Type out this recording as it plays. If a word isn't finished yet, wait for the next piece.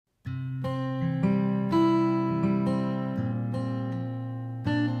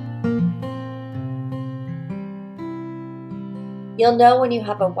You'll know when you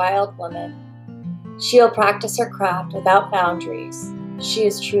have a wild woman. She'll practice her craft without boundaries. She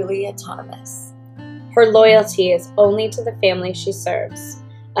is truly autonomous. Her loyalty is only to the family she serves,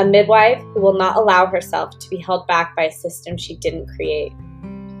 a midwife who will not allow herself to be held back by a system she didn't create.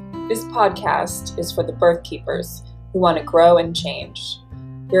 This podcast is for the birth keepers who want to grow and change.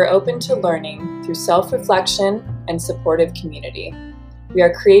 We are open to learning through self-reflection and supportive community. We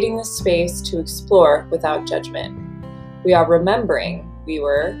are creating this space to explore without judgment. We are remembering we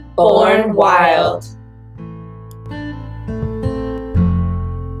were Born wild.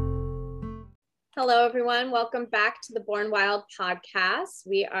 Hello, everyone. Welcome back to the Born Wild podcast.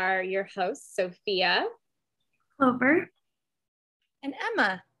 We are your hosts, Sophia, Clover, and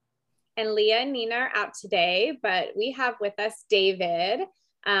Emma. And Leah and Nina are out today, but we have with us David.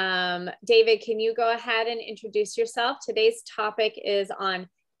 David, can you go ahead and introduce yourself? Today's topic is on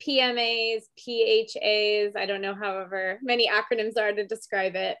PMAs, PHAs. I don't know however many acronyms are to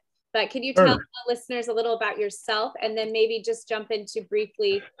describe it, but can you tell the listeners a little about yourself and then maybe just jump into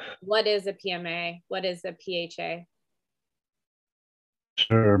briefly, what is a PMA? What is a PHA?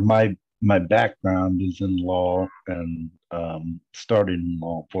 Sure. My background is in law and started in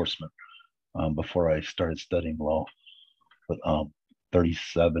law enforcement before I started studying law, but a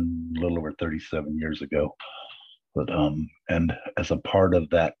little over 37 years ago. But and as a part of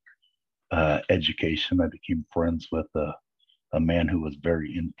that education, I became friends with a man who was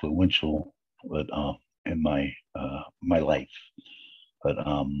very influential, in my life. But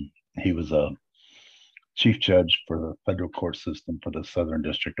he was a chief judge for the federal court system for the Southern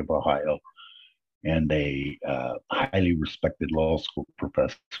District of Ohio, and a highly respected law school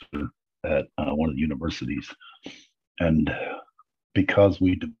professor at one of the universities. And because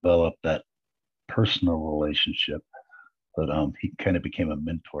we developed that personal relationship, but he kind of became a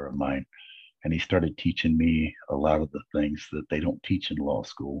mentor of mine, and he started teaching me a lot of the things that they don't teach in law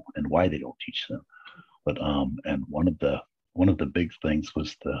school and why they don't teach them. But and one of the big things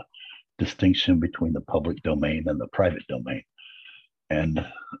was the distinction between the public domain and the private domain, and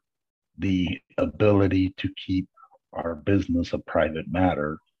the ability to keep our business a private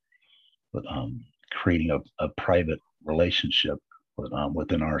matter, but creating a private relationship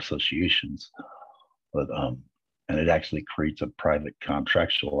within our associations, but and it actually creates a private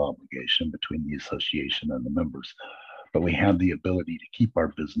contractual obligation between the association and the members. But we have the ability to keep our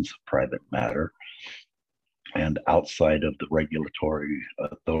business a private matter and outside of the regulatory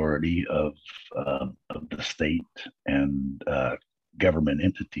authority of the state and government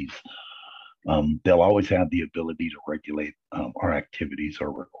entities. They'll always have the ability to regulate our activities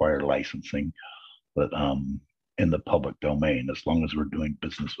or require licensing, but in the public domain, as long as we're doing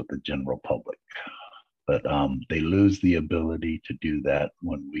business with the general public. But they lose the ability to do that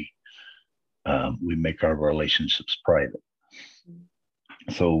when we make our relationships private.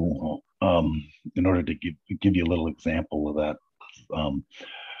 So in order to give you a little example of that,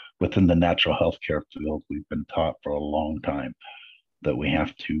 within the natural health care field, we've been taught for a long time that we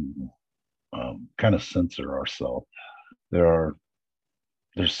have to kind of censor ourselves. There's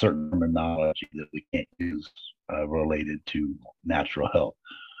certain terminology that we can't use related to natural health.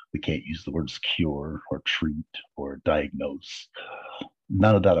 We can't use the words cure or treat or diagnose.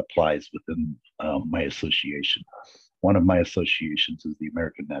 None of that applies within my association. One of my associations is the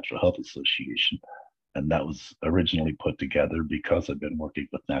American Natural Health Association, and that was originally put together because I've been working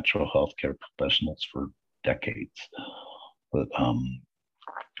with natural health care professionals for decades. But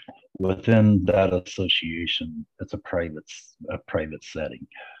within that association, it's a private setting.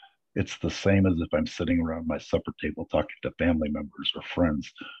 It's the same as if I'm sitting around my supper table talking to family members or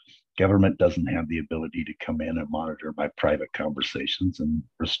friends. Government doesn't have the ability to come in and monitor my private conversations and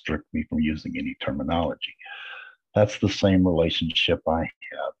restrict me from using any terminology. That's the same relationship I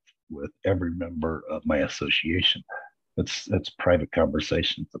have with every member of my association. It's private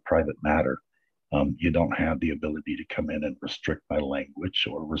conversation. It's a private matter. You don't have the ability to come in and restrict my language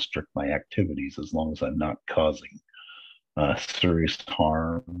or restrict my activities as long as I'm not causing serious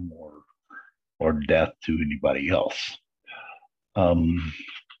harm or death to anybody else.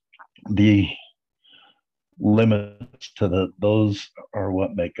 The limits to those are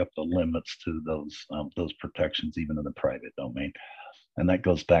what make up the limits to those protections, even in the private domain, and that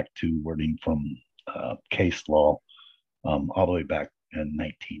goes back to wording from case law all the way back in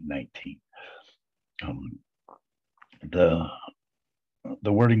 1919.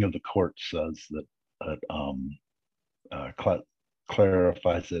 The wording of the court says that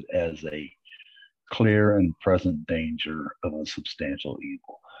clarifies it as a clear and present danger of a substantial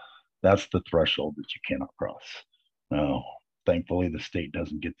evil. That's the threshold that you cannot cross. Now, thankfully, the state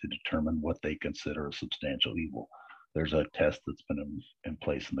doesn't get to determine what they consider a substantial evil. There's a test that's been in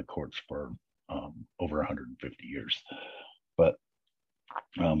place in the courts for over 150 years. But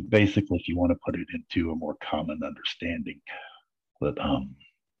basically, if you want to put it into a more common understanding,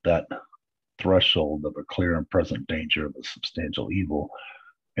 that threshold of a clear and present danger of a substantial evil,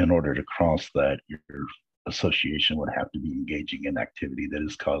 in order to cross that, your association would have to be engaging in activity that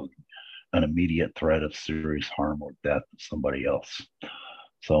is causing an immediate threat of serious harm or death to somebody else.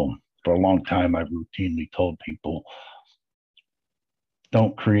 So for a long time, I've routinely told people,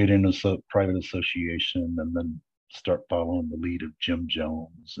 don't create a private association and then start following the lead of Jim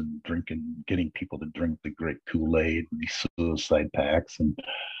Jones and getting people to drink the great Kool-Aid and these suicide pacts, and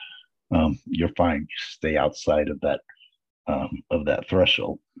you're fine. You stay outside of that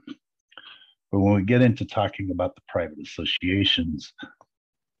threshold. But when we get into talking about the private associations,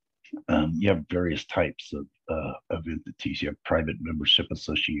 you have various types of entities. You have private membership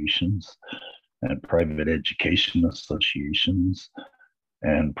associations and private education associations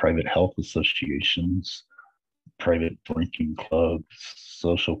and private health associations, private drinking clubs,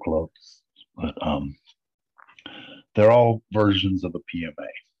 social clubs. But they're all versions of a PMA,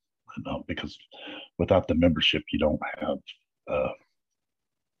 because without the membership, you don't have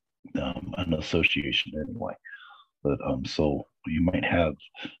an association anyway. But so you might have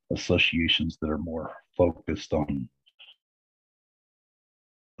associations that are more focused on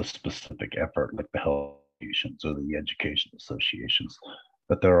a specific effort, like the health associations or the education associations,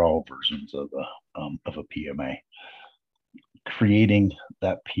 but they're all versions of a PMA. Creating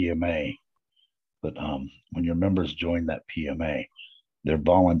that PMA, but when your members join that PMA, they're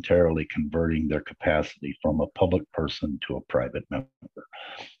voluntarily converting their capacity from a public person to a private member.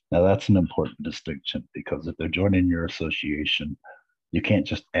 Now, that's an important distinction, because if they're joining your association, you can't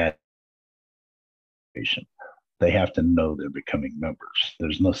just add. They have to know they're becoming members.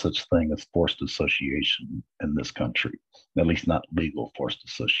 There's no such thing as forced association in this country, at least not legal forced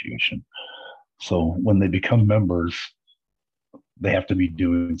association. So when they become members, they have to be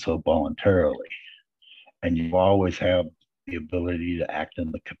doing so voluntarily. And you always have the ability to act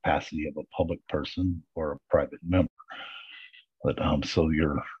in the capacity of a public person or a private member. But so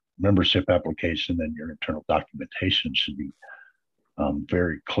your membership application and your internal documentation should be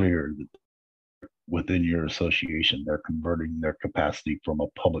very clear that within your association, they're converting their capacity from a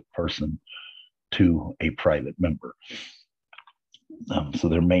public person to a private member. So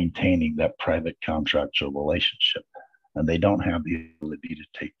they're maintaining that private contractual relationship, and they don't have the ability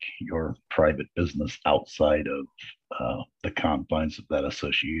to take your private business outside of the confines of that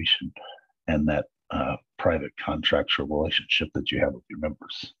association and that private contractual relationship that you have with your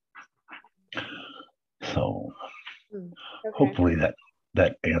members. So hopefully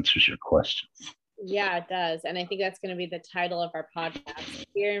that answers your questions. Yeah, it does. And I think that's going to be the title of our podcast,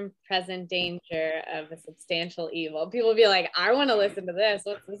 Clear and Present Danger of a Substantial Evil. People will be like, I want to listen to this.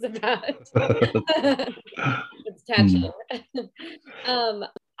 What's this about? It's touching.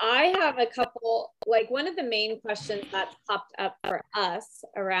 I have a couple, like one of the main questions that's popped up for us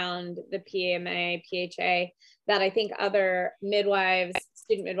around the PMA, PHA, that I think other midwives,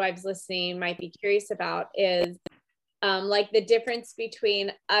 student midwives listening might be curious about is like the difference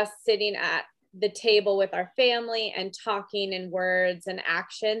between us sitting at the table with our family and talking in words and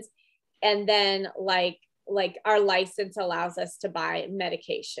actions, and then like our license allows us to buy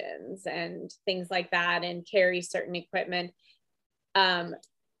medications and things like that and carry certain equipment.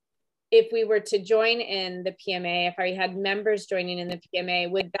 If we were to join in the PMA, if we had members joining in the PMA,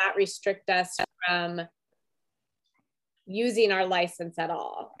 would that restrict us from using our license at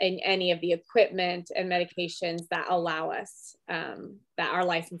all in any of the equipment and medications that allow us, that our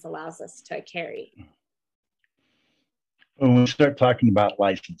license allows us to carry? When we start talking about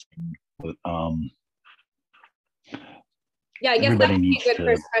licensing, yeah, I guess that would be a good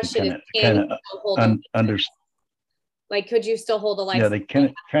first question. Like, could you still hold a license? Yeah, they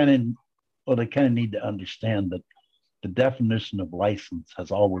kind of need to understand that the definition of license has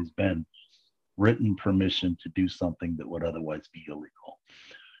always been written permission to do something that would otherwise be illegal.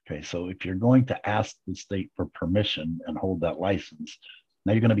 Okay, so if you're going to ask the state for permission and hold that license,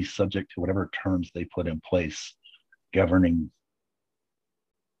 now you're going to be subject to whatever terms they put in place governing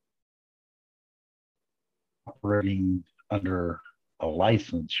operating under a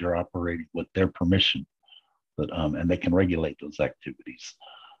license. You're operating with their permission, but and they can regulate those activities.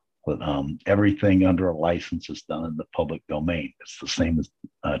 But everything under a license is done in the public domain. It's the same as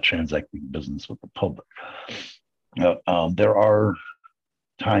transacting business with the public. There are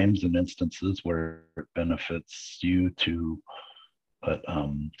times and instances where it benefits you to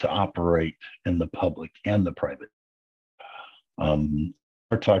operate in the public and the private.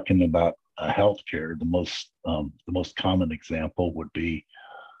 We're talking about healthcare, the most common example would be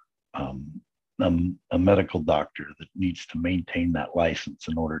a medical doctor that needs to maintain that license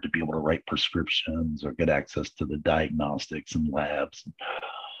in order to be able to write prescriptions or get access to the diagnostics and labs.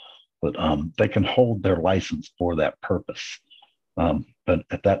 But they can hold their license for that purpose. But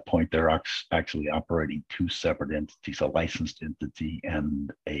at that point, they're actually operating two separate entities, a licensed entity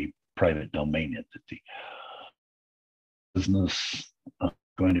and a private domain entity. Business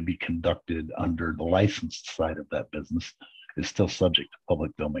going to be conducted under the licensed side of that business is still subject to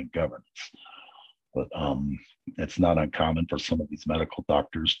public domain governance. But it's not uncommon for some of these medical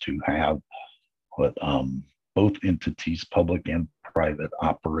doctors to have both entities, public and private,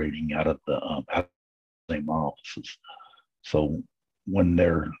 operating out of the same offices. So when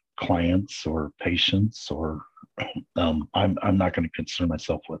they're clients or patients, or I'm not going to concern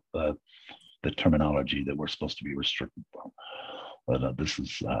myself with the terminology that we're supposed to be restricted from, but this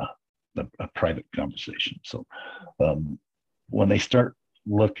is a private conversation. So when they start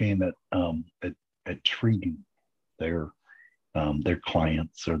looking at treating their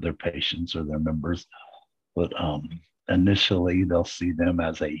clients or their patients or their members, but initially they'll see them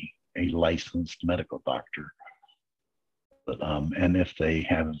as a licensed medical doctor. But and if they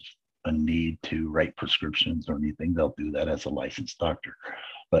have a need to write prescriptions or anything, they'll do that as a licensed doctor.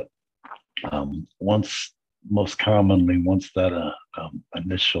 But most commonly, once that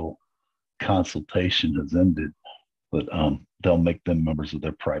initial consultation has ended, but they'll make them members of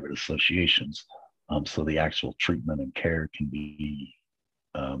their private associations. So the actual treatment and care can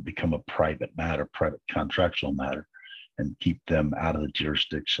become a private matter, private contractual matter, and keep them out of the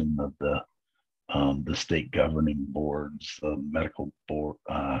jurisdiction of the state governing boards, the medical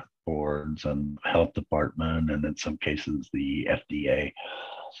boards, and health department, and in some cases the FDA.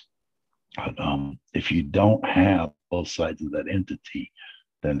 But if you don't have both sides of that entity,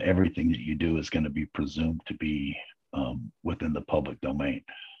 then everything that you do is going to be presumed to be within the public domain,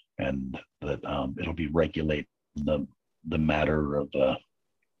 and that it'll be regulated the matter of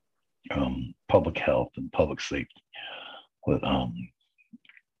public health and public safety. But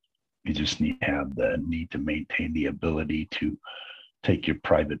you just need to have the need to maintain the ability to take your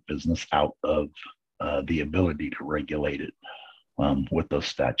private business out of the ability to regulate it with those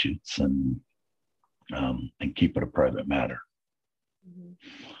statutes and keep it a private matter. Mm-hmm.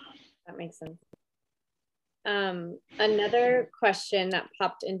 That makes sense. Another question that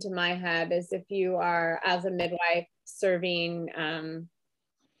popped into my head is, if you are, as a midwife, serving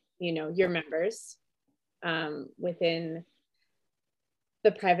your members within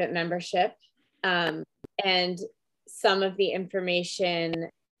the private membership, and some of the information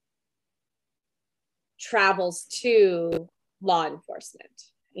travels to law enforcement,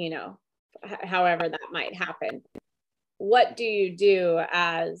 however that might happen. What do you do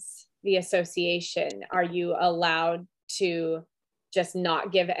as the association? Are you allowed to just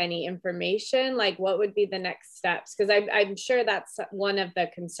not give any information? Like, what would be the next steps? Because I'm sure that's one of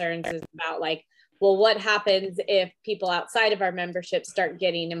the concerns, is about like, well, what happens if people outside of our membership start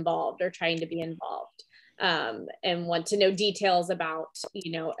getting involved or trying to be involved, and want to know details about,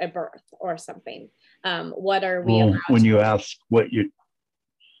 a birth or something? What are we allowed when to you do? ask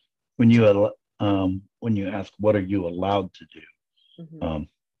when you ask what are you allowed to do, Mm-hmm.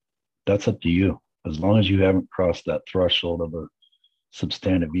 That's up to you, as long as you haven't crossed that threshold of a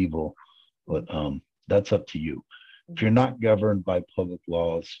substantive evil. But that's up to you. If you're not governed by public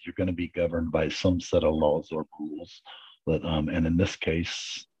laws, you're going to be governed by some set of laws or rules. But and in this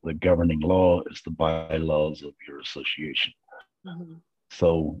case, the governing law is the bylaws of your association. Mm-hmm.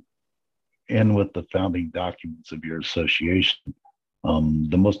 So, in with the founding documents of your association,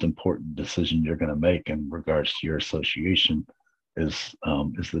 the most important decision you're going to make in regards to your association is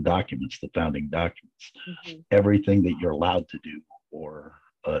the documents, the founding documents. Mm-hmm. Everything that you're allowed to do, or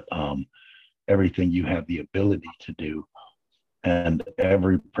everything you have the ability to do, and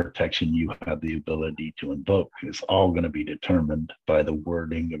every protection you have the ability to invoke is all going to be determined by the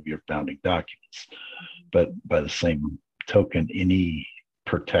wording of your founding documents. But by the same token, any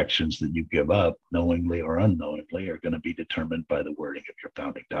protections that you give up, knowingly or unknowingly, are going to be determined by the wording of your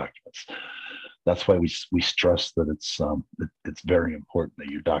founding documents. That's why we stress that it's very important that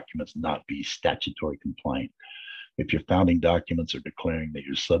your documents not be statutory compliant. If your founding documents are declaring that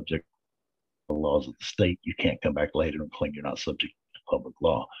you're subject to the laws of the state, you can't come back later and claim you're not subject to public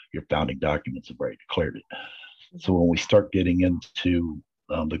law. Your founding documents have already declared it. So when we start getting into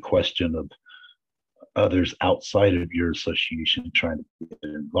the question of others outside of your association trying to get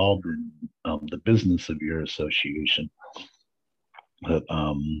involved in the business of your association,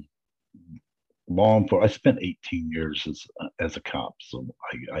 law enforcement. I spent 18 years as a cop, so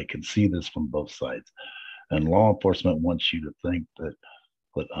I can see this from both sides. And law enforcement wants you to think that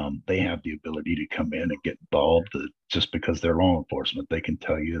they have the ability to come in and get involved just because they're law enforcement. They can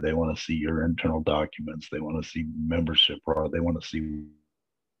tell you they want to see your internal documents, they want to see membership, or they want to see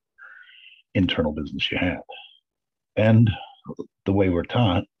internal business you have. And the way we're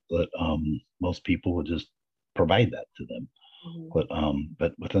taught that most people will just provide that to them.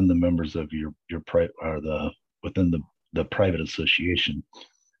 But within the members of your within the private association,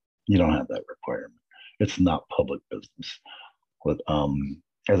 you don't have that requirement. It's not public business. But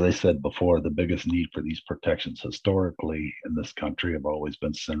as I said before, the biggest need for these protections historically in this country have always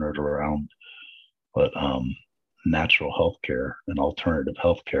been centered around natural health care and alternative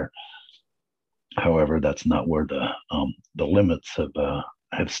health care. However, that's not where the limits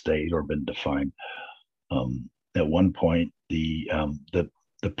have stayed or been defined. At one point, the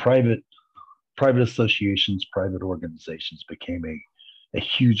private associations, private organizations became a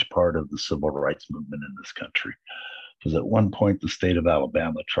huge part of the civil rights movement in this country. Because at one point, the state of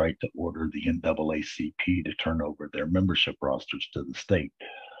Alabama tried to order the NAACP to turn over their membership rosters to the state.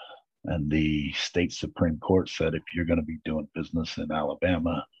 And the state Supreme Court said, if you're going to be doing business in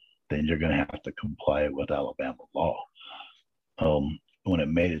Alabama, then you're going to have to comply with Alabama law. When it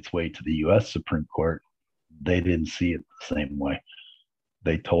made its way to the U.S. Supreme Court, they didn't see it the same way.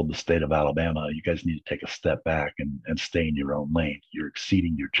 They told the state of Alabama, you guys need to take a step back and stay in your own lane. You're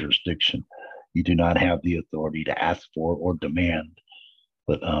exceeding your jurisdiction. You do not have the authority to ask for or demand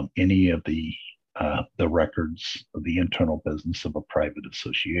any of the records of the internal business of a private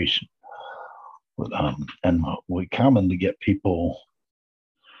association. And we commonly get people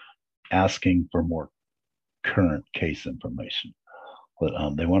asking for more current case information. But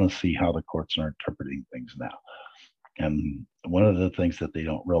they want to see how the courts are interpreting things now. And one of the things that they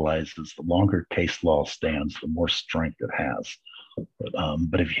don't realize is the longer case law stands, the more strength it has.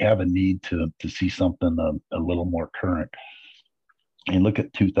 But if you have a need to see something a little more current, and look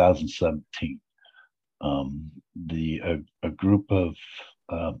at 2017, a group of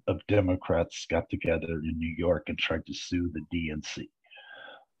Democrats got together in New York and tried to sue the DNC.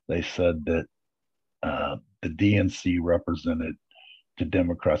 They said that the DNC represented to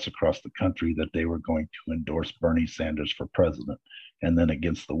Democrats across the country that they were going to endorse Bernie Sanders for president. And then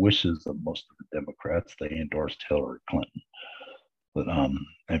against the wishes of most of the Democrats, they endorsed Hillary Clinton. But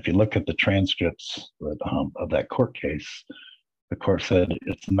if you look at the transcripts of that court case, the court said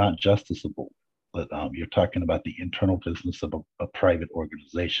it's not justiciable. But you're talking about the internal business of a private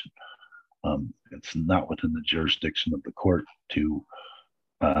organization. It's not within the jurisdiction of the court to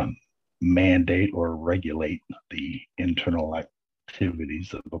mandate or regulate the internal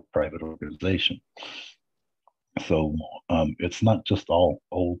activities of a private organization. So it's not just all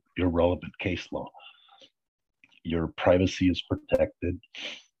old irrelevant case law. Your privacy is protected.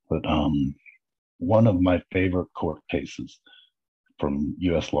 But one of my favorite court cases from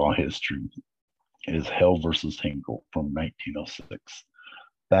U.S. law history is Hell versus Hinkle from 1906.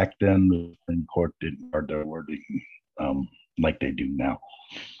 Back then, the Supreme Court didn't guard their wording like they do now.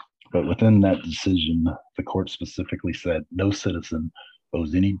 But within that decision, the court specifically said no citizen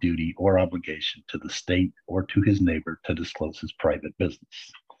owes any duty or obligation to the state or to his neighbor to disclose his private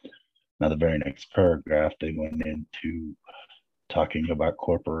business. Now, the very next paragraph, they went into talking about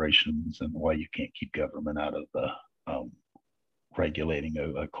corporations and why you can't keep government out of regulating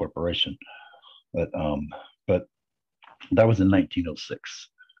a corporation. But that was in 1906.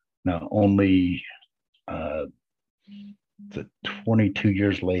 Now, only 22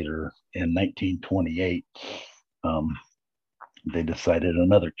 years later, in 1928, they decided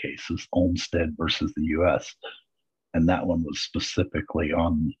another case, is Olmstead versus the U.S., and that one was specifically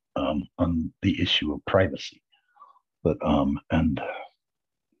on the issue of privacy. But and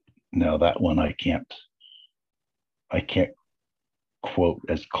now that one I can't quote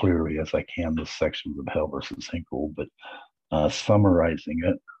as clearly as I can the sections of Hell versus Hinkle, but summarizing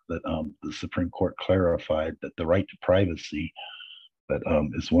it, that the Supreme Court clarified that the right to privacy that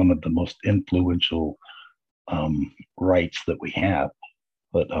is one of the most influential rights that we have,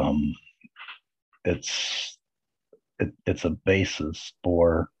 but it's a basis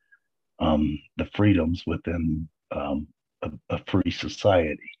for the freedoms within a free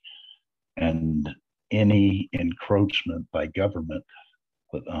society, and any encroachment by government,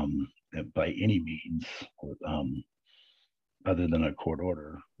 but by any means, other than a court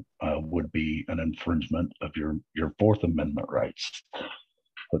order, would be an infringement of your Fourth Amendment rights.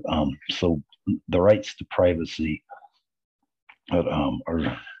 But so the rights to privacy are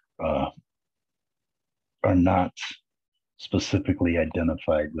not specifically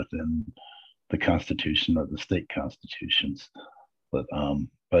identified within the Constitution or the state constitutions. But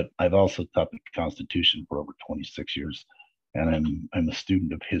I've also taught the Constitution for over 26 years, and I'm a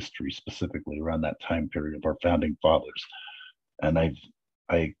student of history, specifically around that time period of our founding fathers. And I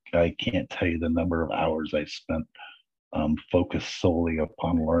can't tell you the number of hours I've spent focused solely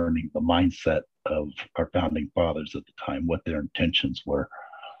upon learning the mindset of our founding fathers at the time, what their intentions were.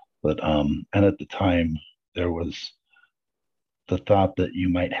 And at the time, there was the thought that you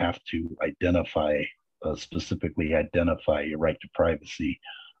might have to specifically identify your right to privacy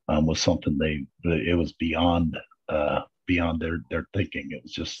was something it was beyond their thinking. It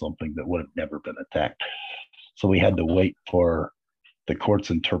was just something that would have never been attacked. So we had to wait for the court's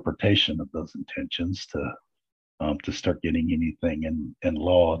interpretation of those intentions to start getting anything in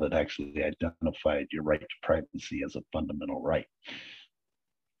law that actually identified your right to privacy as a fundamental right.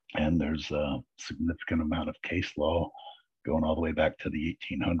 And there's a significant amount of case law going all the way back to the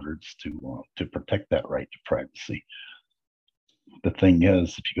 1800s to protect that right to privacy. The thing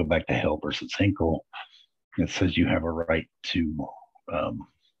is, if you go back to Hale versus Hinkle, it says you have a right to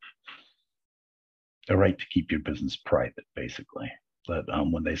keep your business private, basically. But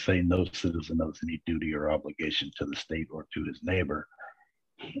when they say no citizen owes any duty or obligation to the state or to his neighbor,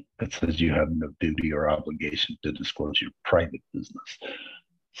 it says you have no duty or obligation to disclose your private business.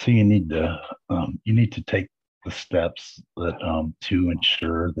 So you need to take the steps that to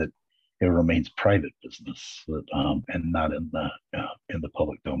ensure that it remains private business, and not in the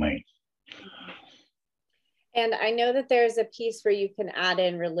public domain. And I know that there's a piece where you can add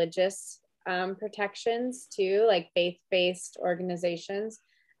in religious protections too, like faith-based organizations.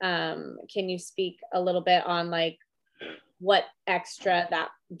 Can you speak a little bit on like what extra that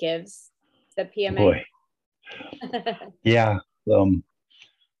gives the PMA? Boy. Yeah.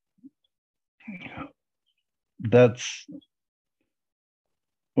 That's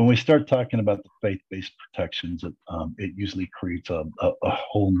when we start talking about the faith-based protections, it usually creates a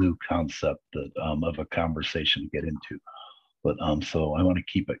whole new concept of a conversation to get into. But so I want to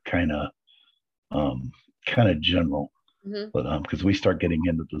keep it kind of general. Mm-hmm. But because we start getting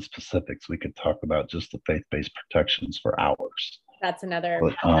into the specifics, we could talk about just the faith-based protections for hours. That's another.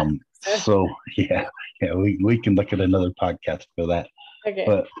 But so yeah, we can look at another podcast for that. Okay.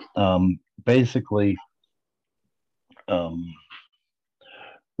 But basically,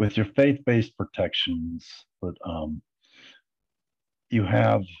 with your faith-based protections, but you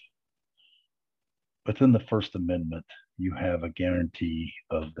have within the First Amendment, you have a guarantee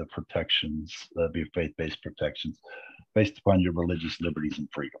of the protections of your faith-based protections based upon your religious liberties and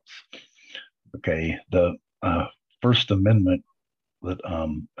freedoms. Okay, the First Amendment that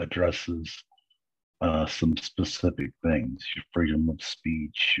addresses some specific things: your freedom of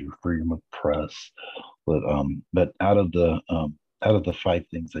speech, your freedom of press. But out of the 5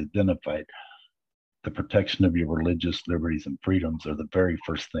 things identified, the protection of your religious liberties and freedoms are the very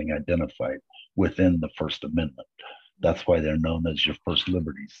first thing identified within the First Amendment. That's why they're known as your first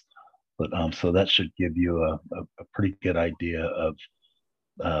liberties. But so that should give you a pretty good idea of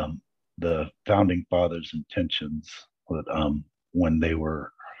the founding fathers' intentions when they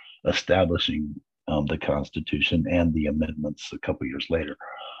were establishing the Constitution and the amendments a couple years later.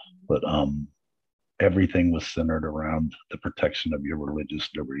 But everything was centered around the protection of your religious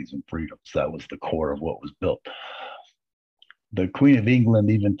liberties and freedoms. That was the core of what was built. The Queen of England,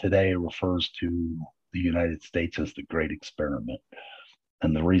 even today, refers to the United States as the Great Experiment.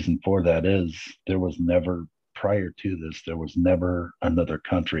 And the reason for that is there was never, prior to this, there was never another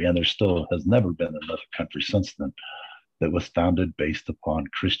country, and there still has never been another country since then, that was founded based upon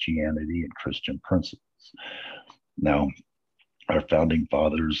Christianity and Christian principles. Now, our founding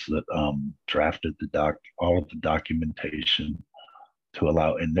fathers that drafted all of the documentation to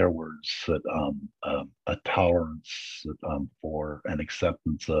allow, in their words, that a tolerance for an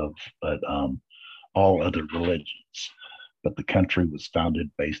acceptance of all other religions. But the country was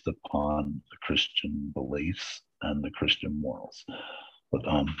founded based upon the Christian beliefs and the Christian morals. But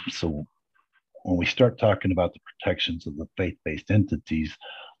so when we start talking about the protections of the faith-based entities,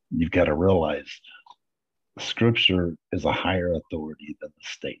 you've got to realize Scripture is a higher authority than the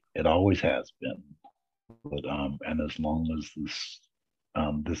state. It always has been. But and as long as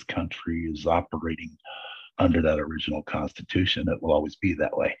this country is operating under that original Constitution, it will always be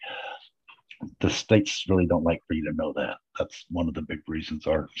that way. The states really don't like for you to know that. That's one of the big reasons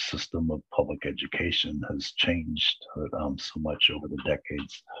our system of public education has changed so much over the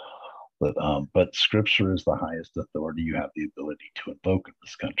decades. But Scripture is the highest authority you have the ability to invoke in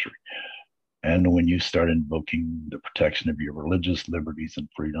this country. And when you start invoking the protection of your religious liberties and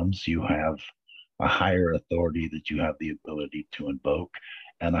freedoms, you have a higher authority that you have the ability to invoke.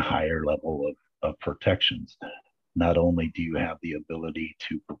 and a higher level of protections. Not only do you have the ability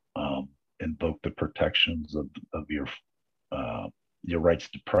to invoke the protections of your rights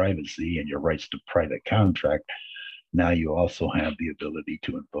to privacy and your rights to private contract, now you also have the ability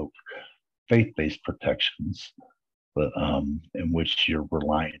to invoke faith-based protections, but in which you're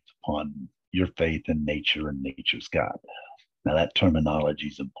reliant upon your faith in nature and nature's God. Now that terminology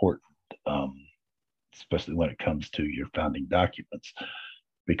is important, especially when it comes to your founding documents,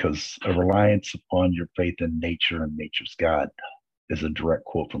 because a reliance upon your faith in nature and nature's God is a direct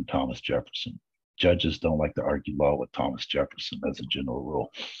quote from Thomas Jefferson. Judges don't like to argue law with Thomas Jefferson as a general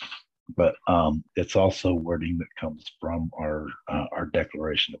rule, but it's also wording that comes from our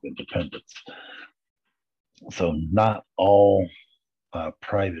Declaration of Independence. So not all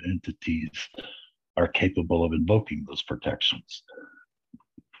private entities are capable of invoking those protections.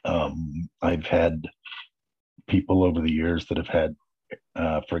 I've had people over the years that have had,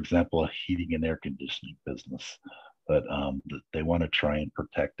 for example, a heating and air conditioning business that they want to try and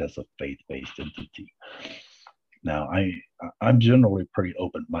protect as a faith-based entity. Now, I'm generally pretty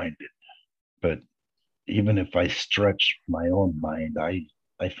open-minded, but even if I stretch my own mind,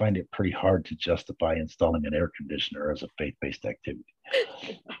 I find it pretty hard to justify installing an air conditioner as a faith-based activity.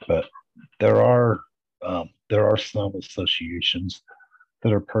 But there are some associations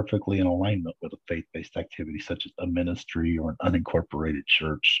that are perfectly in alignment with a faith-based activity, such as a ministry or an unincorporated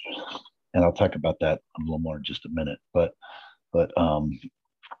church. And I'll talk about that a little more in just a minute. But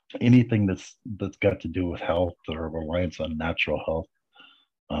anything that's got to do with health or reliance on natural health,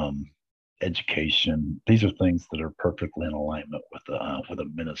 education, these are things that are perfectly in alignment with a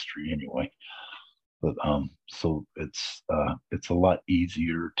ministry anyway. But so it's a lot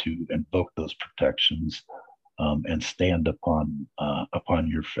easier to invoke those protections and stand upon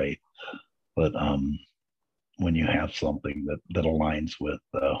your faith. But when you have something that aligns with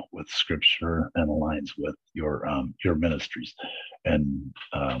Scripture and aligns with your ministries and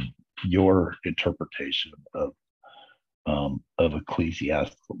your interpretation of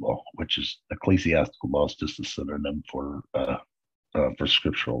ecclesiastical law, which is ecclesiastical law is just a synonym for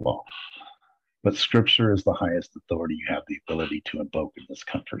scriptural law. But Scripture is the highest authority you have the ability to invoke in this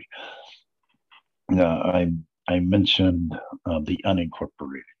country. Now, I mentioned the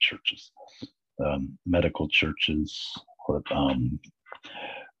unincorporated churches, medical churches. But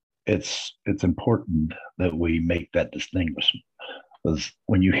it's important that we make that distinction, because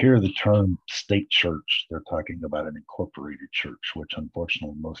when you hear the term state church, they're talking about an incorporated church, which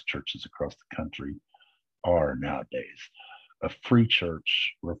unfortunately most churches across the country are nowadays. A free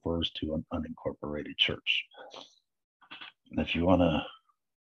church refers to an unincorporated church. And if you want to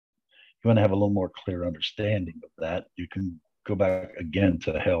have a little more clear understanding of that, you can go back again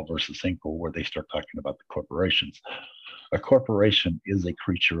to Hale versus Hinkle, where they start talking about the corporations. A corporation is a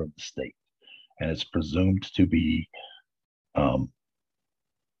creature of the state, and it's presumed to be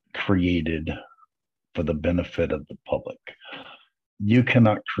created for the benefit of the public. You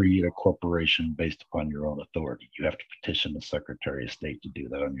cannot create a corporation based upon your own authority. You have to petition the Secretary of State to do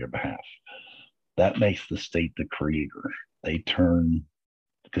that on your behalf. That makes the state the creator. They turn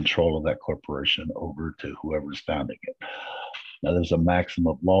control of that corporation over to whoever's founding it. Now, there's a maxim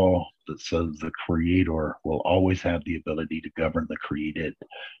of law that says the creator will always have the ability to govern the created,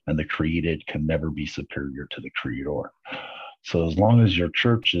 and the created can never be superior to the creator. So as long as your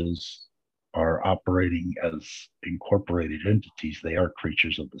churches are operating as incorporated entities, they are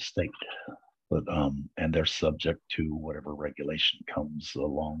creatures of the state, but and they're subject to whatever regulation comes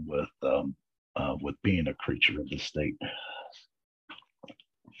along with being a creature of the state.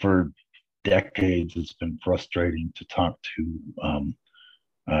 For decades, it's been frustrating to talk to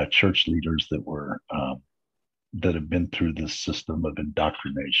church leaders that have been through this system of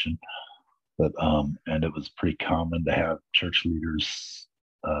indoctrination. But and it was pretty common to have church leaders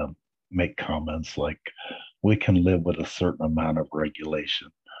make comments like, "We can live with a certain amount of regulation.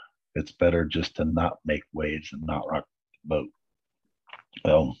 It's better just to not make waves and not rock the boat."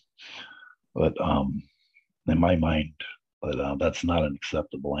 Well, but in my mind, that's not an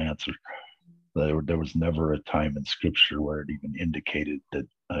acceptable answer. There was never a time in Scripture where it even indicated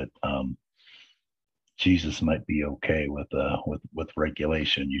that Jesus might be okay with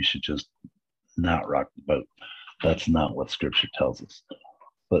regulation. You should just not rock the boat. That's not what Scripture tells us.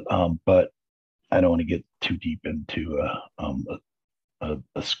 But I don't want to get too deep into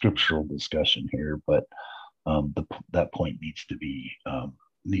a scriptural discussion here. But that point needs to be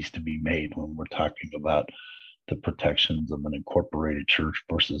made when we're talking about the protections of an incorporated church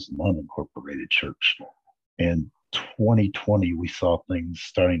versus an unincorporated church. In 2020, we saw things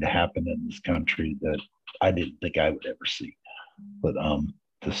starting to happen in this country that I didn't think I would ever see. But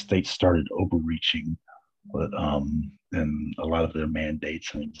the state started overreaching, but and a lot of their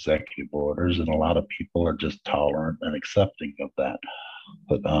mandates and executive orders, and a lot of people are just tolerant and accepting of that.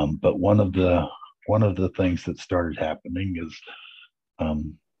 But one of the things that started happening is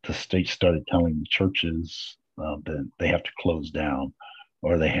the state started telling the churches that they have to close down,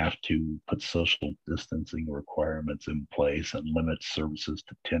 or they have to put social distancing requirements in place and limit services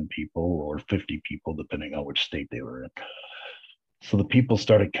to 10 people or 50 people, depending on which state they were in. So the people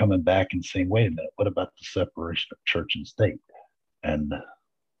started coming back and saying, wait a minute, what about the separation of church and state? And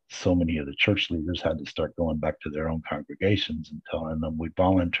so many of the church leaders had to start going back to their own congregations and telling them we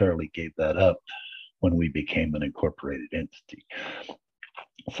voluntarily gave that up when we became an incorporated entity.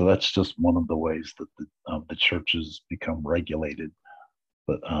 So that's just one of the ways that the churches become regulated,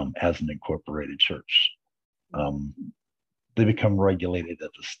 but as an incorporated church. They become regulated at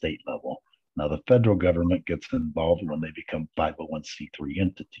the state level. Now, the federal government gets involved when they become 501c3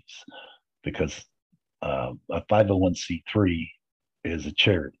 entities, because a 501c3 is a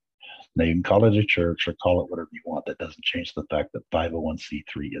charity. Now, you can call it a church or call it whatever you want. That doesn't change the fact that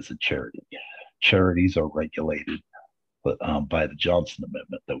 501c3 is a charity. Charities are regulated by the Johnson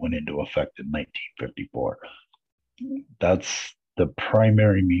Amendment that went into effect in 1954. That's the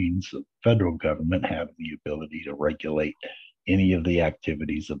primary means of federal government having the ability to regulate any of the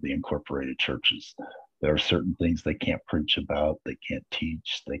activities of the incorporated churches. There are certain things they can't preach about, they can't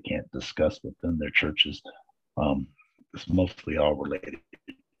teach, they can't discuss within their churches. It's mostly all related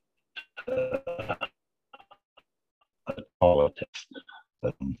to politics.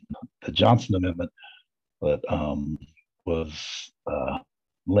 The Johnson Amendment was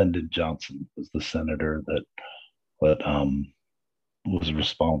Lyndon Johnson was the senator that was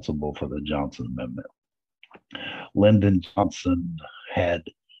responsible for the Johnson Amendment. Lyndon Johnson had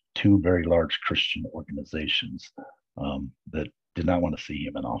two very large Christian organizations that did not want to see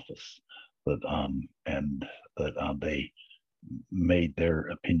him in office, but they made their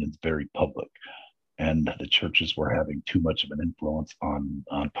opinions very public, and the churches were having too much of an influence on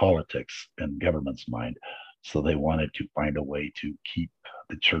politics and government's mind. So they wanted to find a way to keep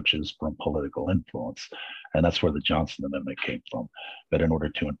the churches from political influence. And that's where the Johnson Amendment came from. But in order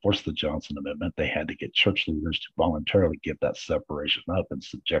to enforce the Johnson Amendment, they had to get church leaders to voluntarily give that separation up and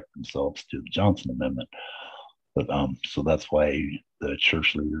subject themselves to the Johnson Amendment. But so that's why the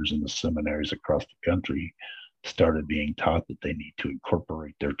church leaders in the seminaries across the country started being taught that they need to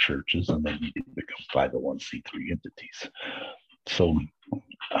incorporate their churches and they need to become 501c3 entities. So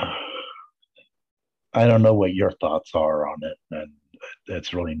I don't know what your thoughts are on it, and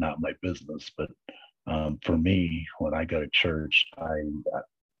that's really not my business. But for me, when I go to church,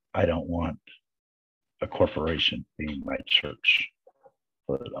 I don't want a corporation being my church,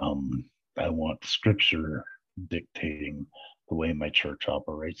 but I want Scripture dictating the way my church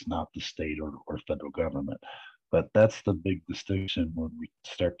operates, not the state or federal government. But that's the big distinction when we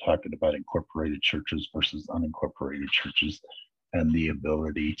start talking about incorporated churches versus unincorporated churches, and the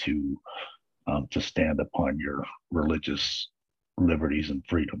ability to stand upon your religious liberties and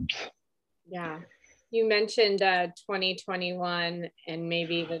freedoms. Yeah. You mentioned 2021 and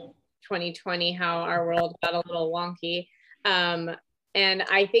maybe the 2020, how our world got a little wonky. And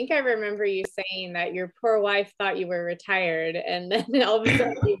I think I remember you saying that your poor wife thought you were retired, and then all of a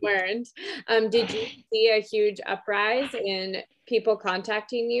sudden you weren't. Did you see a huge uprise in people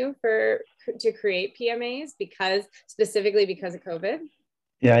contacting you to create PMAs specifically because of COVID?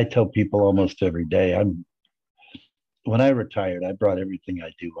 Yeah, I tell people almost every day. When I retired, I brought everything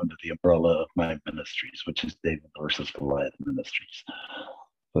I do under the umbrella of my ministries, which is David versus Goliath Ministries.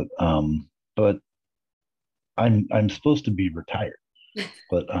 But I'm supposed to be retired.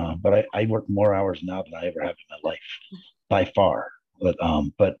 But I work more hours now than I ever have in my life, by far. But I'm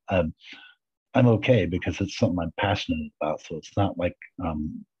okay because it's something I'm passionate about. So it's not like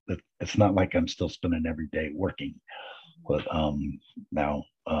I'm still spending every day working. But now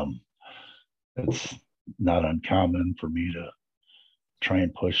it's not uncommon for me to try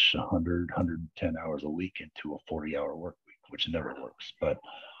and push 100, 110 hours a week into a 40-hour work week, which never works. But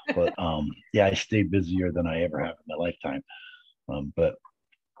yeah, I stay busier than I ever have in my lifetime. But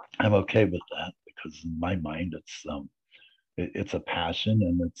I'm okay with that because in my mind, it's a passion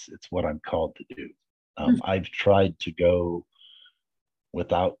and it's what I'm called to do. I've tried to go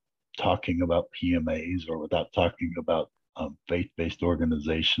without talking about PMAs or without talking about faith-based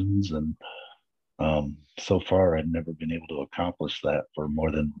organizations, and so far I've never been able to accomplish that for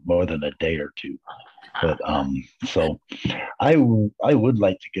more than a day or two. But so I would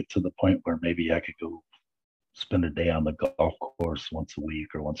like to get to the point where maybe I could go spend a day on the golf course once a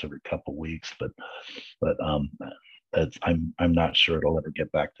week or once every couple of weeks, but I'm not sure it'll ever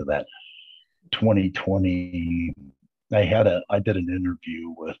get back to that. 2020, I did an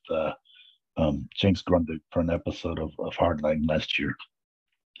interview with James Grundig for an episode of Hardline last year,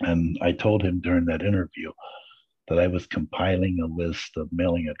 and I told him during that interview that I was compiling a list of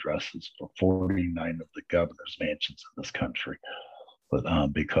mailing addresses for 49 of the governor's mansions in this country, but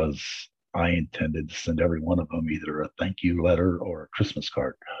because I intended to send every one of them either a thank you letter or a Christmas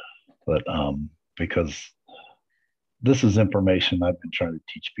card, but because this is information I've been trying to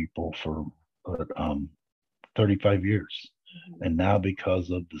teach people for 35 years. And now, because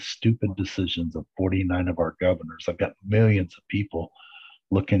of the stupid decisions of 49 of our governors, I've got millions of people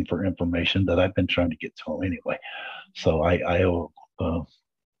looking for information that I've been trying to get to them anyway. So I owe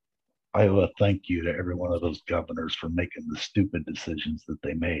a thank you to every one of those governors for making the stupid decisions that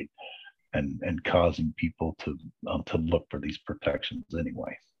they made and causing people to look for these protections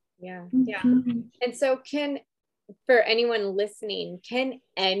anyway. Yeah. And so for anyone listening, can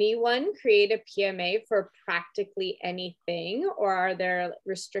anyone create a PMA for practically anything, or are there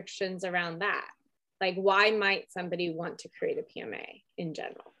restrictions around that? Like, why might somebody want to create a PMA in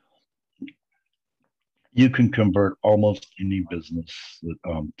general? You can convert almost any business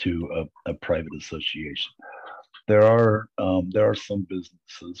to a private association. There are some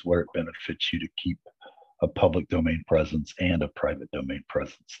businesses where it benefits you to keep a public domain presence and a private domain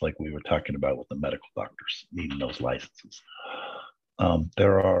presence, like we were talking about with the medical doctors needing those licenses.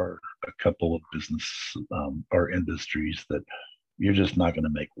 There are a couple of business or industries that you're just not going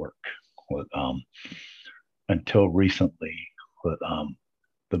to make work with. Until recently, but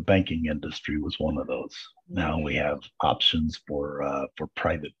the banking industry was one of those. Now we have options for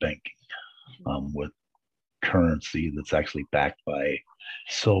private banking with currency that's actually backed by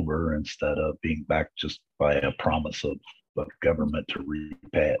silver instead of being backed just by a promise of government to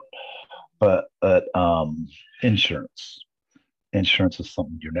repay it. But insurance is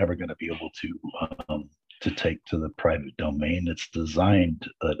something you're never going to be able to take to the private domain. It's designed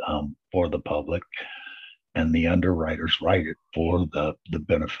for the public, and the underwriters write it for the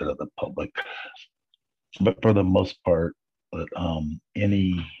benefit of the public. But for the most part,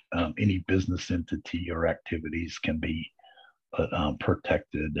 any business entity or activities can be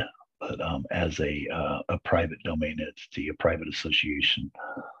protected as a private domain entity, a private association.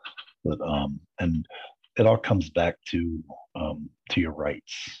 And it all comes back to your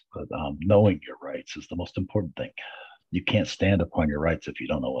rights. Knowing your rights is the most important thing. You can't stand upon your rights if you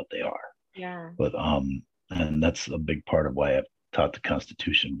don't know what they are. Yeah. But and that's a big part of why I've taught the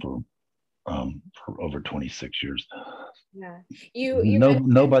Constitution for over 26 years. Yeah.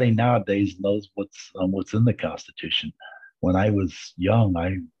 Nobody nowadays knows what's in the Constitution. When I was young,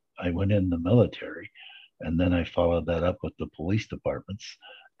 I went in the military, and then I followed that up with the police departments,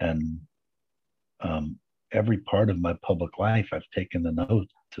 and every part of my public life, I've taken an oath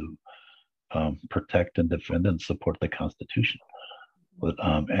to protect and defend and support the Constitution. But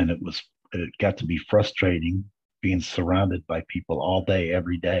and it got to be frustrating being surrounded by people all day,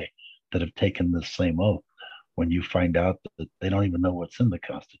 every day, that have taken this same oath, when you find out that they don't even know what's in the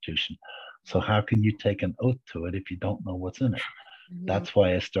Constitution. So how can you take an oath to it if you don't know what's in it? Mm-hmm. That's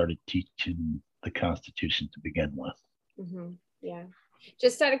why I started teaching the Constitution to begin with. Mm-hmm. Yeah.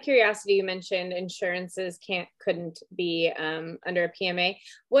 Just out of curiosity, you mentioned insurances couldn't be under a PMA.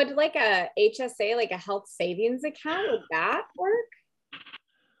 Would like a HSA, like a health savings account, would that work?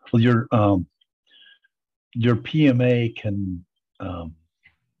 Well, your PMA can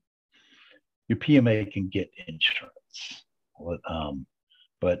get insurance,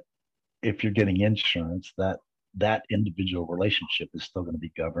 but if you're getting insurance, that individual relationship is still going to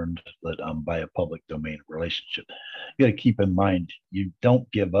be governed by a public domain relationship. You got to keep in mind, you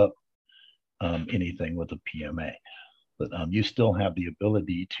don't give up anything with a PMA, but you still have the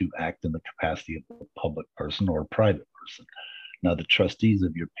ability to act in the capacity of a public person or a private person. Now, the trustees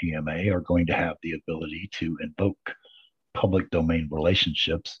of your PMA are going to have the ability to invoke public domain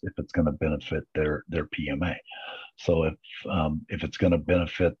relationships if it's going to benefit their PMA. So if it's going to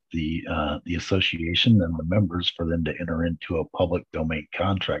benefit the association and the members for them to enter into a public domain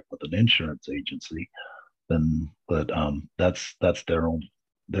contract with an insurance agency, then that's their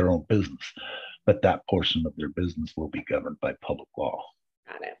own business. But that portion of their business will be governed by public law.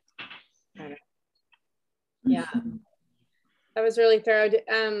 Got it. Yeah. That was really thorough.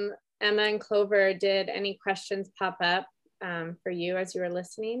 Emma and Clover, did any questions pop up for you as you were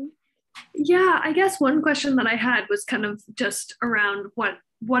listening? Yeah, I guess one question that I had was kind of just around what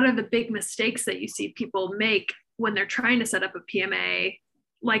are the big mistakes that you see people make when they're trying to set up a PMA?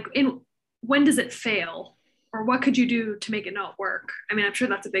 Like, when does it fail? or what could you do to make it not work? I mean, I'm sure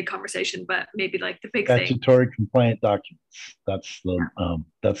that's a big conversation, but maybe like the big thing. Statutory compliant documents. That's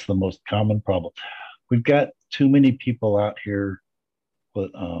the most common problem. We've got too many people out here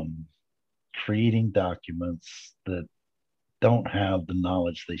with creating documents that don't have the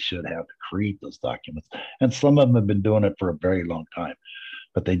knowledge they should have to create those documents. And some of them have been doing it for a very long time,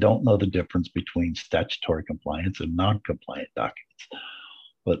 but they don't know the difference between statutory compliance and non-compliant documents.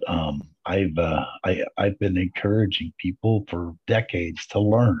 But I've been encouraging people for decades to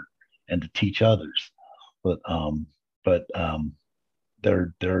learn and to teach others. But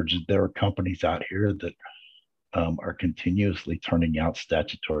there are companies out here that are continuously turning out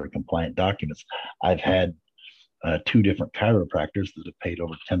statutory compliant documents. I've had two different chiropractors that have paid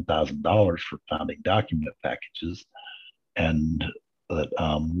over $10,000 for founding document packages, and that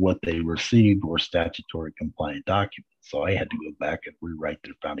what they received were statutory compliant documents. So I had to go back and rewrite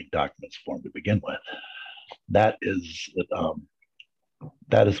their founding documents for them to begin with. That is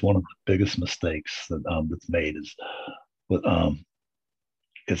one of the biggest mistakes that's made. Is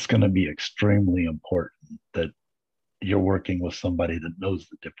it's going to be extremely important that you're working with somebody that knows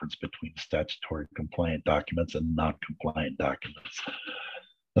the difference between statutory compliant documents and non-compliant documents.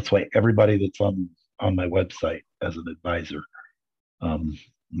 That's why everybody that's on my website as an advisor,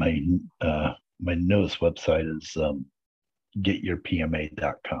 my newest website is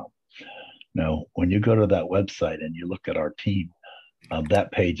getyourpma.com. Now, when you go to that website and you look at our team,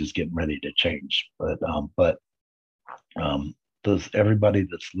 that page is getting ready to change. But everybody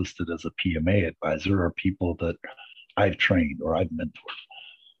that's listed as a PMA advisor are people that I've trained or I've mentored.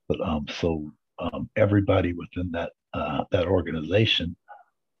 But everybody within that organization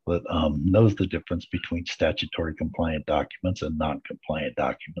that knows the difference between statutory compliant documents and non-compliant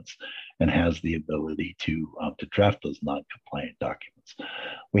documents, and has the ability to draft those non-compliant documents.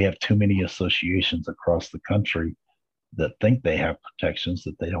 We have too many associations across the country that think they have protections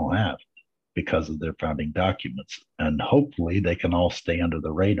that they don't have because of their founding documents, and hopefully they can all stay under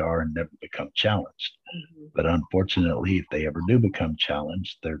the radar and never become challenged. Mm-hmm. But unfortunately, if they ever do become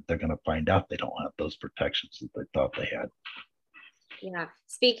challenged, they're going to find out they don't have those protections that they thought they had. Yeah.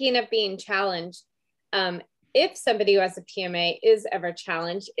 Speaking of being challenged, if somebody who has a PMA is ever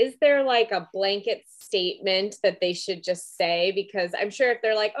challenged, is there like a blanket statement that they should just say? Because I'm sure if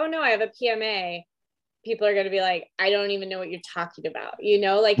they're like, oh no, I have a PMA, people are going to be like, I don't even know what you're talking about.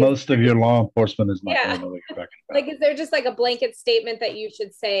 Like most of your law enforcement is not going to know what you're talking about. Like, is there just like a blanket statement that you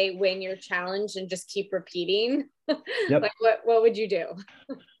should say when you're challenged and just keep repeating? Yep. Like what would you do?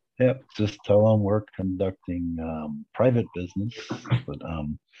 Yep, just tell them we're conducting private business, but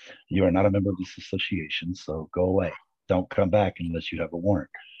you are not a member of this association, so go away. Don't come back unless you have a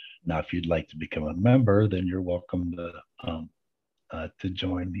warrant. Now, if you'd like to become a member, then you're welcome to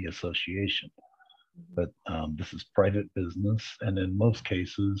join the association. But this is private business, and in most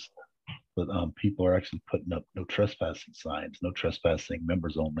cases, but people are actually putting up no trespassing signs, no trespassing,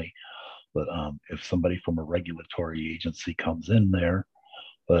 members only. But if somebody from a regulatory agency comes in there,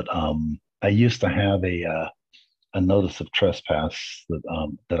 but I used to have a notice of trespass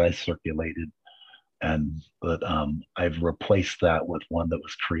that I circulated, but I've replaced that with one that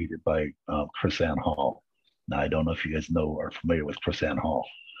was created by KrisAnne Hall. Now, I don't know if you guys know or are familiar with KrisAnne Hall,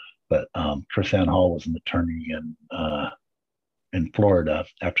 but KrisAnne Hall was an attorney in Florida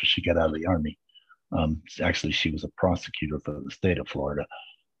after she got out of the Army. Actually, she was a prosecutor for the state of Florida,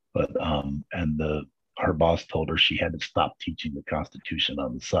 but her boss told her she had to stop teaching the Constitution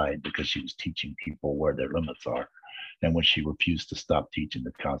on the side because she was teaching people where their limits are. And when she refused to stop teaching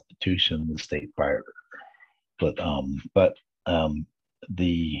the Constitution, the state fired her. But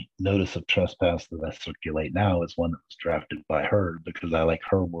the notice of trespass that I circulate now is one that was drafted by her because I like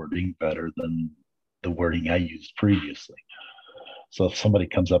her wording better than the wording I used previously. So if somebody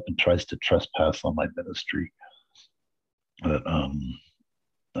comes up and tries to trespass on my ministry, then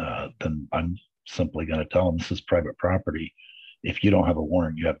I'm simply going to tell them this is private property. If you don't have a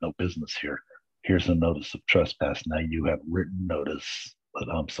warrant, you have no business here. Here's a notice of trespass. Now you have written notice.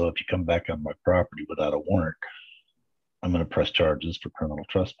 So if you come back on my property without a warrant, I'm going to press charges for criminal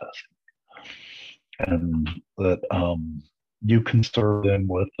trespassing. And that you can serve them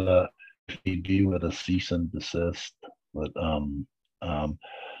with with a cease and desist. But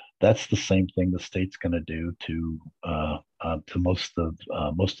that's the same thing the state's going to do to most of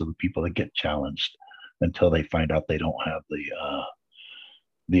the people that get challenged until they find out they don't have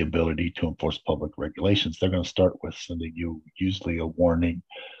the ability to enforce public regulations. They're going to start with sending you usually a warning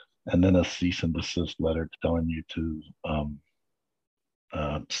and then a cease and desist letter telling you to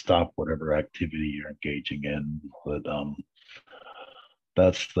stop whatever activity you're engaging in. But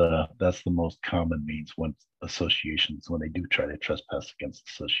that's the most common means when associations, when they do try to trespass against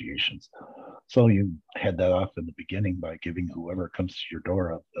associations. So you head that off in the beginning by giving whoever comes to your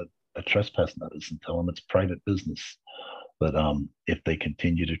door a trespass notice and tell them it's private business. But if they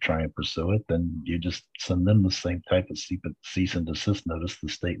continue to try and pursue it, then you just send them the same type of cease and desist notice the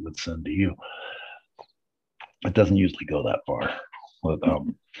state would send to you. It doesn't usually go that far. But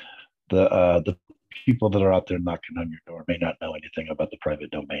the people that are out there knocking on your door may not know anything about the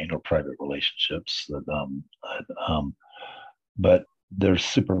private domain or private relationships. But their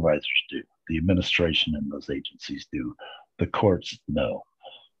supervisors do. The administration in those agencies do. The courts know.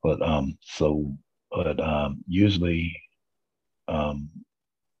 But usually,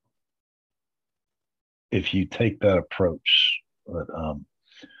 if you take that approach,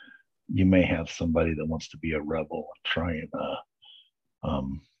 you may have somebody that wants to be a rebel and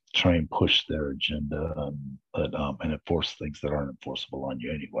try and push their agenda and enforce things that aren't enforceable on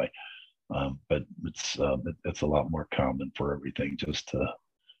you anyway. But it's a lot more common for everything just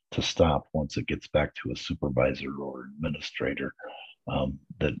to stop once it gets back to a supervisor or administrator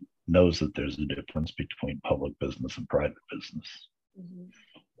that knows that there's a difference between public business and private business. Mm-hmm.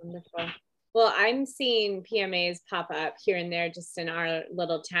 Wonderful. Well, I'm seeing PMAs pop up here and there just in our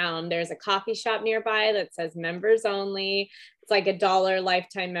little town. There's a coffee shop nearby that says members only. It's like $1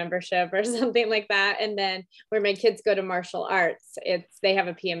 lifetime membership or something like that. And then where my kids go to martial arts, they have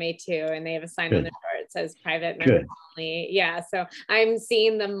a PMA too, and they have a sign on the door. It says private members only. Yeah. So I'm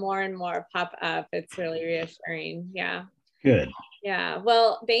seeing them more and more pop up. It's really reassuring. Yeah. Good. Yeah,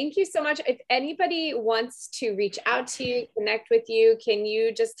 well, thank you so much. If anybody wants to reach out to you, connect with you, can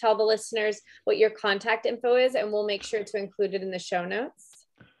you just tell the listeners what your contact info is, and we'll make sure to include it in the show notes?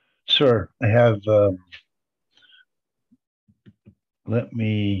 Sure. I have, let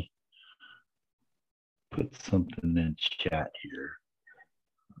me put something in chat here.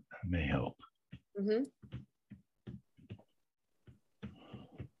 That may help. Mm-hmm.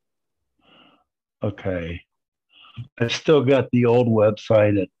 Okay. I've still got the old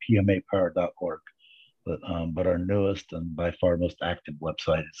website at pmapower.org, but our newest and by far most active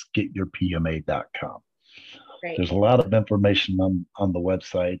website is getyourpma.com. Great. There's a lot of information on the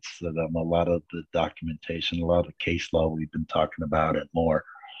websites, a lot of the documentation, a lot of the case law we've been talking about, and more.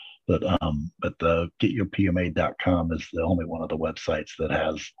 But the getyourpma.com is the only one of the websites that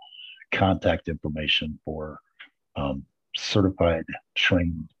has contact information for certified,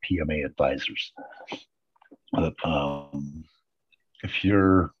 trained PMA advisors. If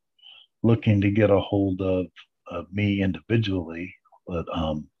you're looking to get a hold of me individually,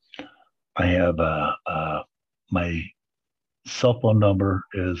 I have my cell phone number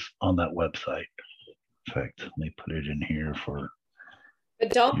is on that website. In fact, let me put it in here for.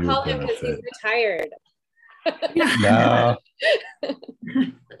 But don't call him because he's retired. No.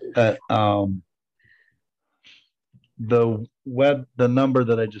 The number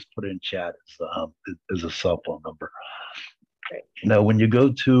that I just put in chat is a cell phone number. Great. Now, when you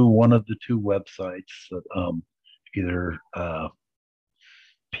go to one of the two websites, either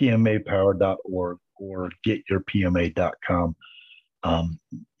pmapower.org or getyourpma.com,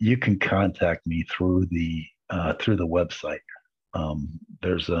 you can contact me through the website.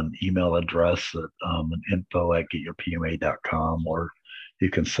 There's an email address at info@getyourpma.com, or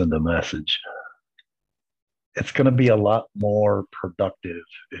you can send a message. It's going to be a lot more productive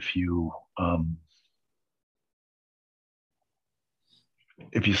if you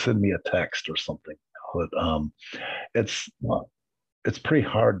send me a text or something. But it's pretty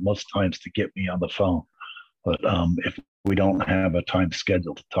hard most times to get me on the phone. But if we don't have a time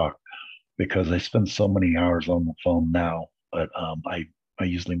scheduled to talk, because I spend so many hours on the phone now, but I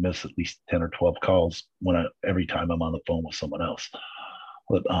usually miss at least 10 or 12 calls every time I'm on the phone with someone else.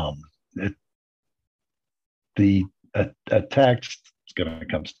 But a text is going to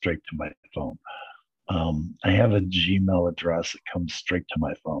come straight to my phone. I have a Gmail address that comes straight to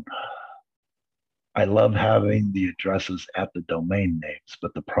my phone. I love having the addresses at the domain names,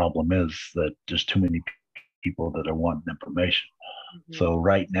 but the problem is that there's too many people that are wanting information. Mm-hmm. So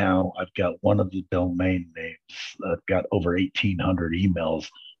right now, I've got one of the domain names. I've got over 1,800 emails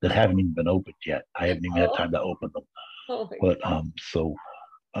that haven't even been opened yet. I haven't even had time to open them. But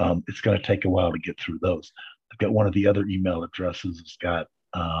it's going to take a while to get through those. I've got one of the other email addresses. It's got,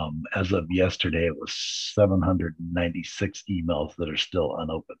 as of yesterday, it was 796 emails that are still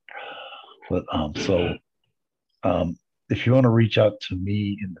unopened. But if you want to reach out to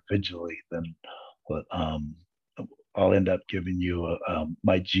me individually, then I'll end up giving you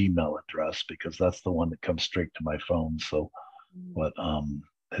my Gmail address, because that's the one that comes straight to my phone. So, but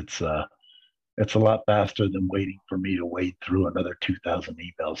it's it's a lot faster than waiting for me to wade through another 2,000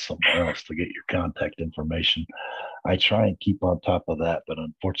 emails somewhere else to get your contact information. I try and keep on top of that, but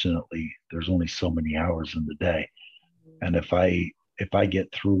unfortunately, there's only so many hours in the day. And if I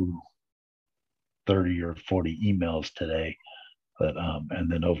get through 30 or 40 emails today, but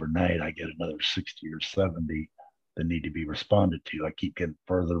and then overnight I get another 60 or 70 that need to be responded to, I keep getting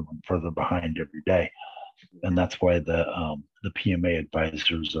further and further behind every day. And that's why the PMA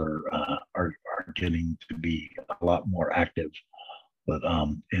advisors are getting to be a lot more active, but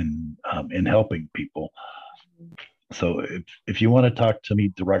in helping people. So if you want to talk to me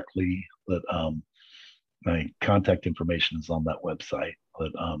directly, that my contact information is on that website,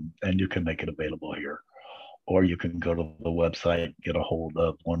 but and you can make it available here, or you can go to the website, get a hold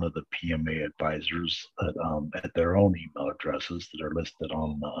of one of the PMA advisors at their own email addresses that are listed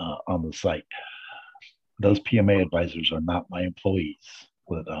on the site. Those PMA advisors are not my employees,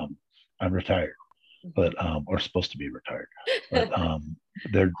 but I'm retired, but or supposed to be retired, but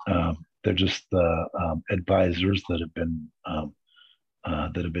they're just advisors that have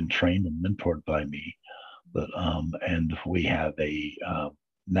been trained and mentored by me. But and we have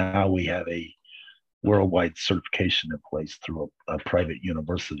now we have a worldwide certification in place through a private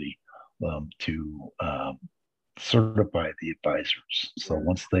university to certify the advisors. So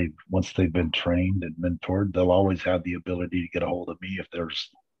once they've been trained and mentored, they'll always have the ability to get a hold of me if there's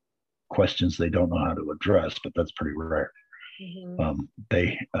questions they don't know how to address, but that's pretty rare.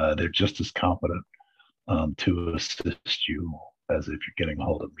 They're just as competent to assist you as if you're getting a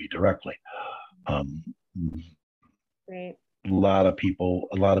hold of me directly. Right. A lot of people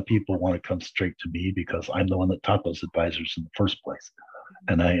want to come straight to me because I'm the one that taught those advisors in the first place,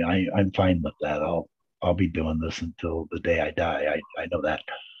 and I'm fine with that. I'll be doing this until the day I die. I know that,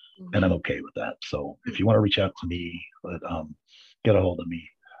 and I'm okay with that. So if you want to reach out to me, get a hold of me,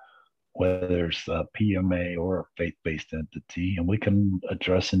 whether it's a PMA or a faith-based entity, and we can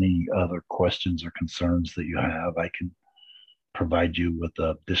address any other questions or concerns that you have. I can provide you with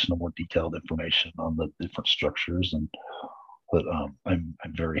additional, more detailed information on the different structures, but I'm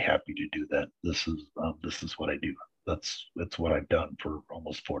very happy to do that. This is what I do. That's what I've done for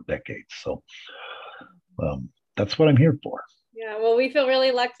almost 4 decades. So that's what I'm here for. Yeah, well, we feel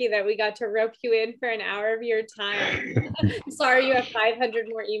really lucky that we got to rope you in for an hour of your time. Sorry, you have 500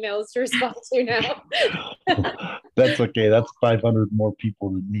 more emails to respond to now. That's okay. That's 500 more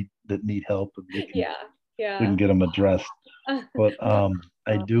people that need help, and we can get them addressed. But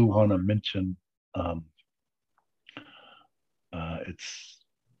I do want to mention it's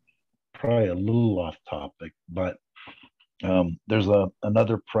probably a little off topic, but there's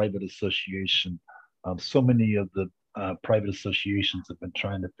another private association. So many of the private associations have been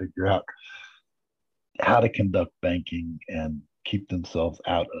trying to figure out how to conduct banking and keep themselves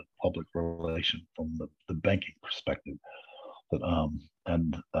out of public relation from the banking perspective. But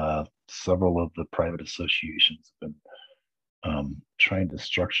and several of the private associations have been trying to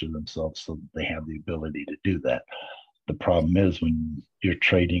structure themselves so that they have the ability to do that. The problem is when you're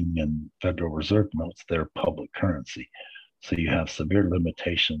trading in Federal Reserve notes, they're public currency. So you have severe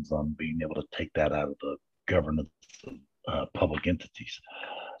limitations on being able to take that out of the governance of public entities.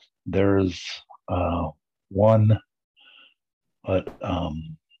 There's one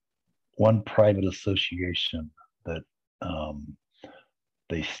private association that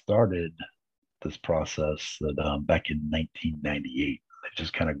they started this process that back in 1998. They've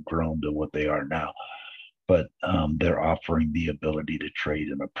just kind of grown to what they are now. But they're offering the ability to trade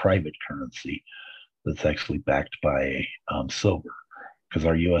in a private currency that's actually backed by silver, because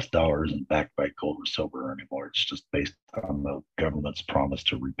our U.S. dollar isn't backed by gold or silver anymore. It's just based on the government's promise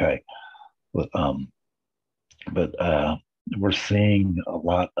to repay. But we're seeing a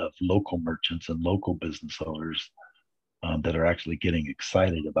lot of local merchants and local business owners that are actually getting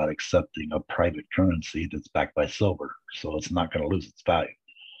excited about accepting a private currency that's backed by silver, so it's not going to lose its value.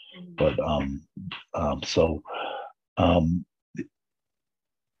 But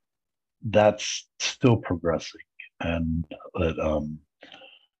that's still progressing, and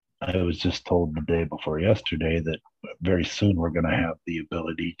I was just told the day before yesterday that very soon we're going to have the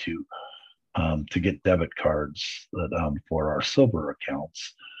ability to get debit cards that for our silver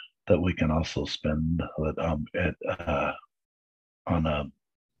accounts that we can also spend on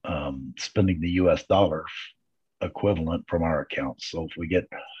spending the U.S. dollar equivalent from our accounts. So if we get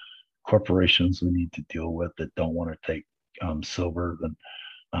corporations we need to deal with that don't want to take silver, then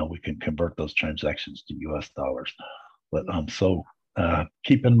we can convert those transactions to U.S. dollars. But so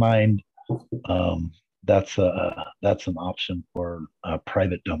keep in mind that's an option for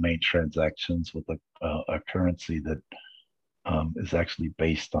private domain transactions with a currency that is actually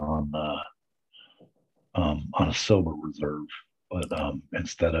based on on a silver reserve, but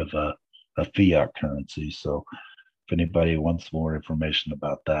instead of a fiat currency. So if anybody wants more information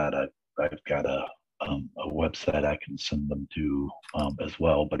about that, I've got a website I can send them to as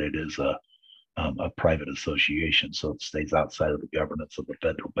well, but it is a private association, so it stays outside of the governance of the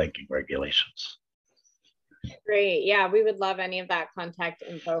federal banking regulations. Great. Yeah, we would love any of that contact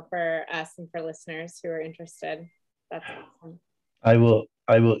info for us and for listeners who are interested. That's awesome. I will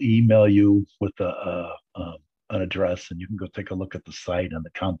email you with an address, and you can go take a look at the site and the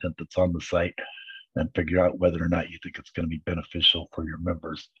content that's on the site and figure out whether or not you think it's going to be beneficial for your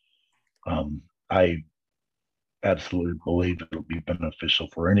members. I absolutely believe it'll be beneficial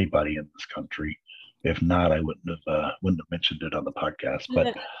for anybody in this country. If not, I wouldn't have mentioned it on the podcast.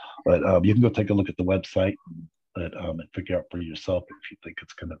 But you can go take a look at the website and figure out for yourself if you think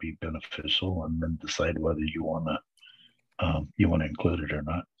it's going to be beneficial, and then decide whether you want to include it or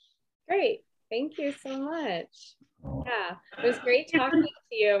not. Great. Thank you so much. Yeah, it was great talking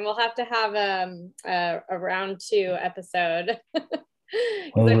to you, and we'll have to have a round 2 episode.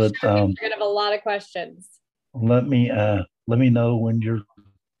 Well, I'm sure we're gonna have a lot of questions. Let me know when you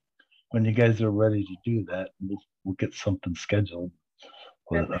guys are ready to do that, and we'll get something scheduled.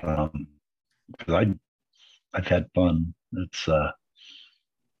 But because I've had fun. It's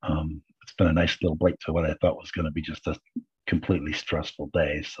been a nice little break to what I thought was going to be just a completely stressful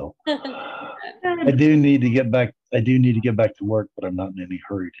day. So I do need to get back to work, but I'm not in any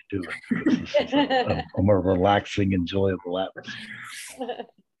hurry to do it. This is a more relaxing, enjoyable atmosphere.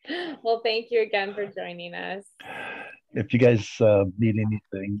 Well, thank you again for joining us. If you guys need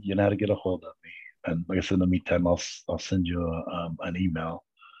anything, you know how to get a hold of me. And like I said, in the meantime, I'll send you an email,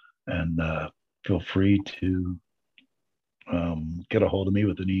 and feel free to get a hold of me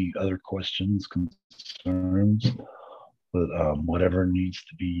with any other questions, concerns, but whatever needs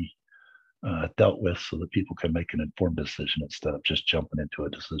to be dealt with, so that people can make an informed decision instead of just jumping into a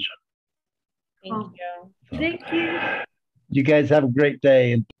decision. Thank you. So, Thank you. you guys have a great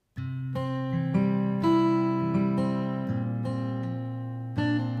day. And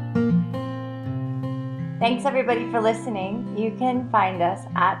Thanks everybody for listening. You can find us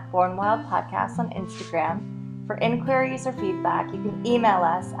at Born Wild Podcast on Instagram. For inquiries or feedback, you can email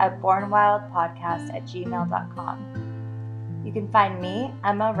us at bornwildpodcast@gmail.com. You can find me,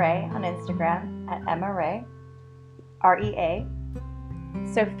 Emma Ray, on Instagram at Emma Ray, REA.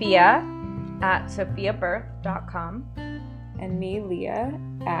 Sophia at sophiabirth.com. And me, Leah,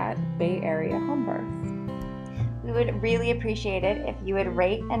 at Bay Area Home Birth. We would really appreciate it if you would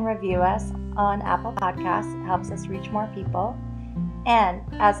rate and review us on Apple Podcasts. It helps us reach more people. And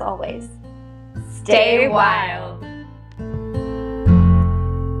as always, Stay wild.